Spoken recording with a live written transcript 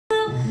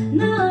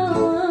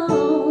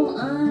no,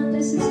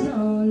 this is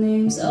no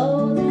names.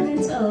 Oh, then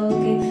it's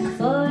okay.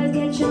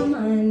 Forget your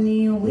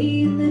money.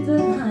 We live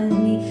with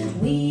honey.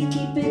 We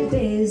keep it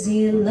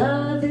busy.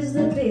 Love is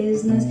the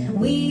business.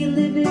 We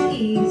live it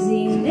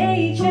easy.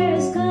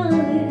 Nature's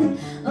calling.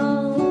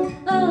 Oh,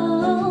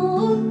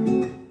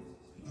 oh,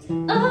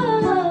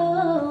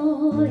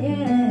 oh,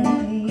 yeah.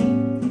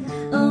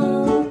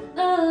 Oh,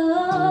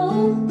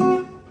 oh,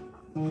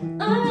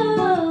 oh.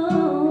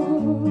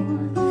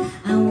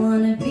 I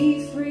wanna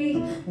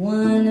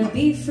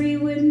be free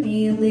with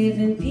me. Live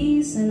in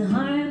peace and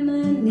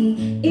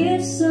harmony.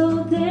 If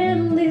so,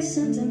 then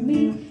listen to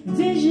me.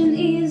 Vision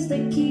is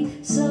the key,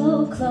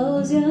 so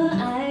close your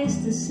eyes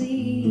to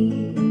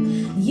see.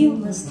 You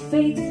must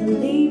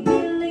faithfully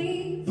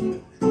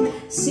believe.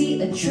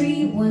 See, a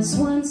tree was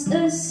once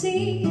a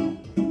seed.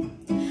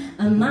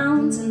 A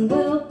mountain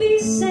will be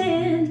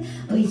sand.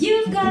 Oh,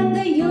 you've got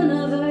the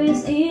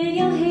universe in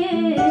your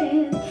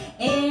hand.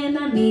 And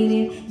I mean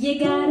it, you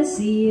gotta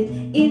see it.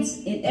 It's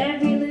in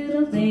every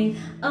little thing.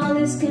 All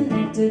is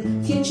connected,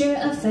 future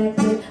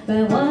affected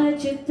by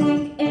what you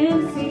think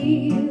and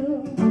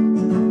feel.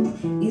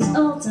 Is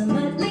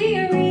ultimately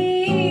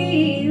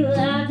real.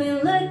 I've been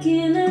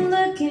looking and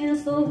looking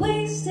for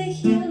ways to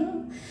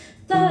heal.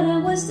 Thought I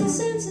was too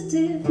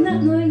sensitive,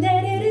 not knowing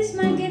that it is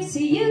my gift. So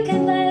you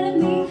can lie to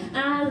me.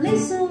 I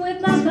listen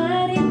with my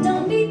body,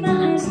 don't need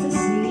my eyes to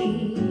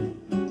see.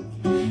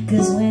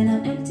 Cause when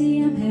I'm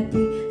empty, I'm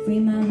happy. Free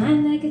my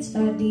mind like it's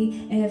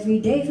 5D. Every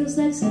day feels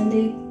like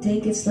Sunday.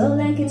 Take it slow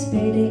like it's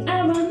payday.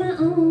 I run my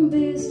own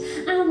biz.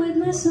 I'm with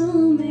my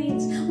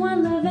soulmates.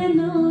 One love and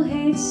no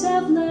hate.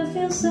 Self-love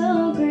feels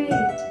so great.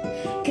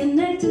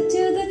 Connected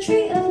to the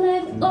tree of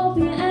life.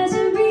 Open your eyes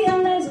and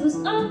realize it was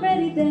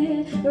already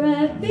there,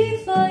 right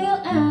before your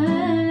eyes.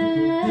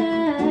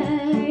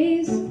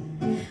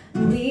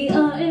 We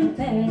are in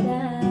paradise.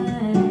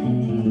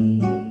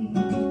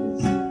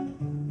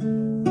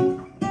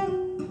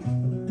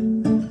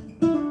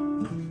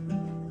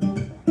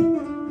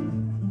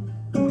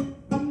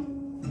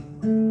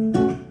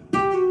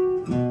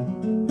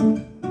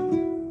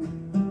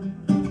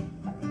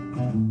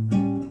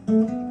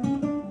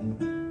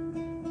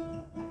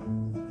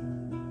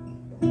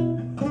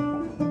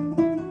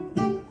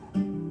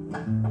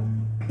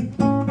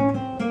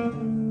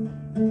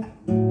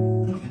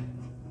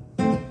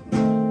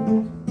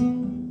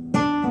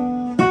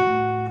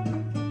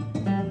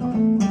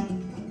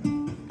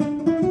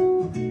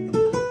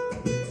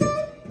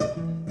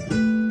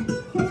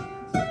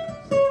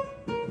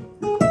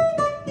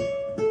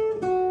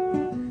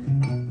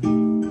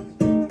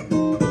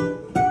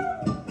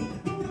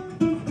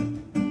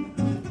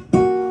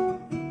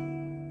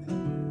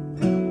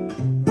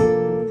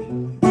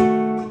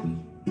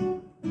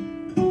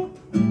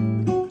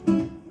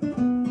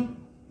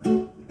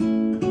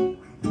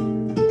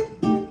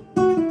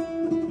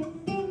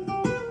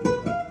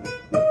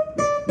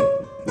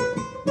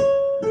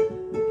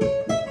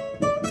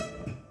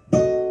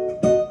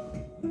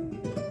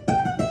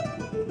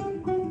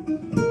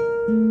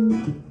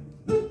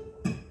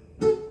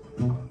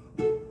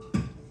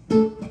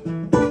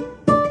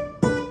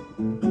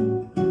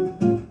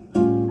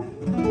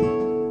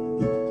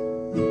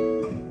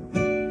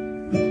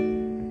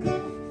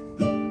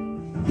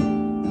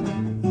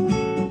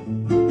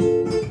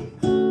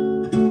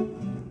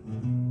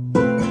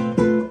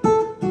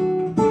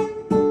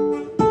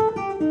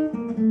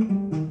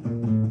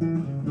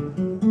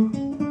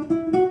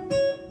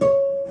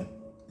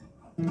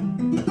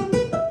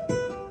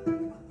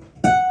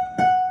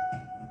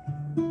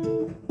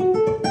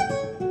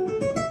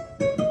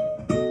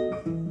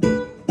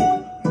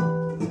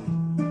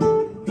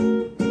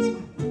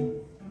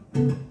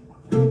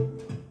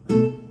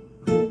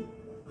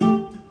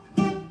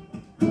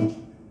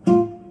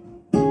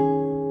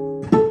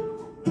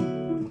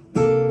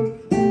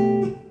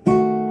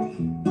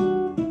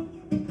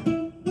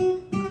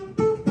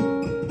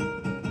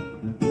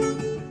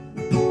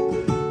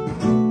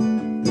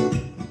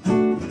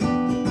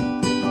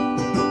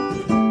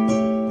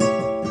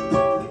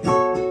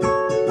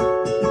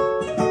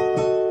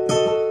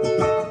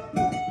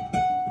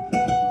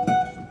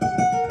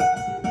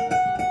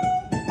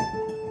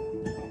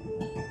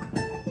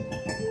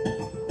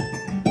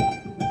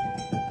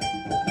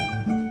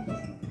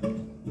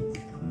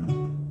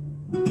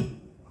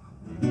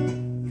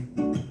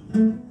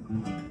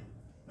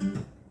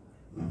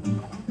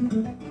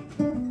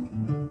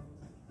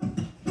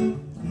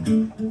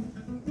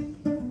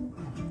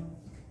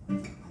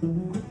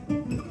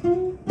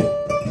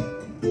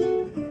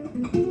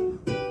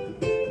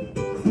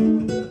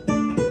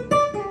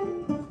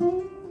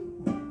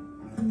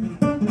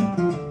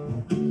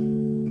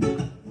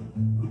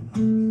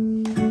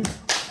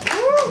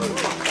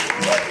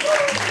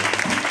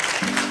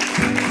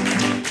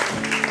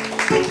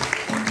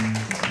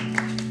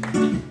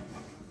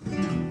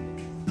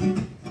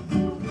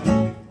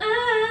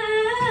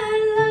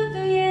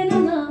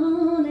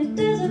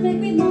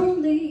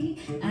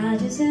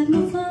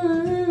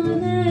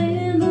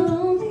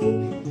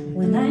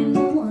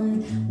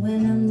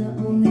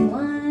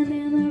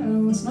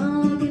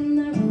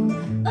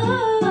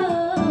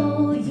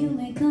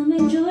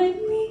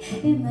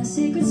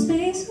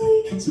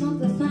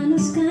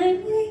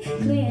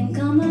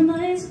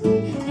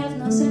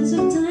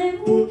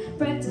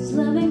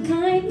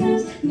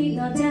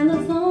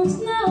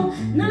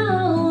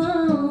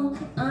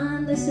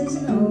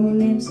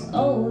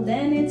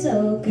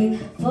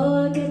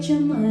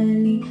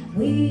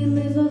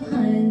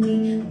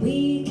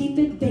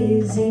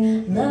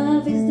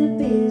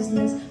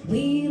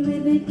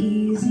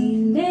 easy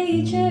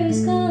nature